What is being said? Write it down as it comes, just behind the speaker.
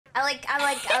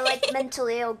I like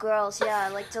mentally ill girls. Yeah, I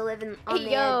like to live on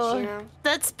the edge, you know.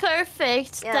 That's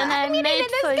perfect. Yeah. Then I'm made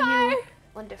for you.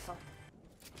 Wonderful.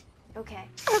 Okay.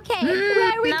 Okay,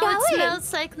 where are we now going? It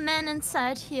smells like men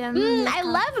inside here. I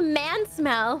love man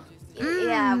smell.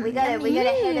 Yeah, we gotta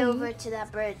head over to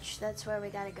that bridge. That's where we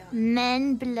gotta go.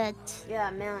 Man blood. Yeah,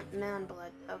 man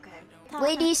blood. Okay.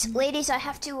 Ladies, I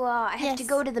have to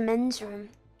go to the men's room.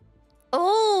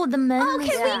 Oh, the men. Oh,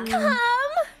 can we come?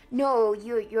 No,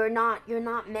 you're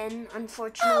not men,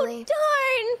 unfortunately. Oh,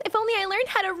 darn! If only I learned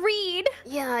how to read.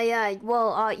 Yeah.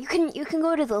 Well, you can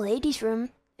go to the ladies' room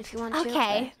if you want to.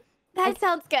 Okay, that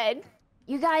sounds good.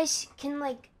 You guys can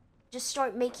like just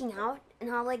start making out,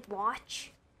 and I'll like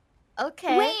watch.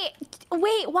 Okay. Wait.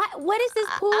 What is this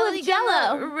pool of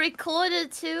Jello? Record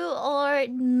it too, or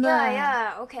no?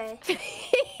 Yeah. Okay.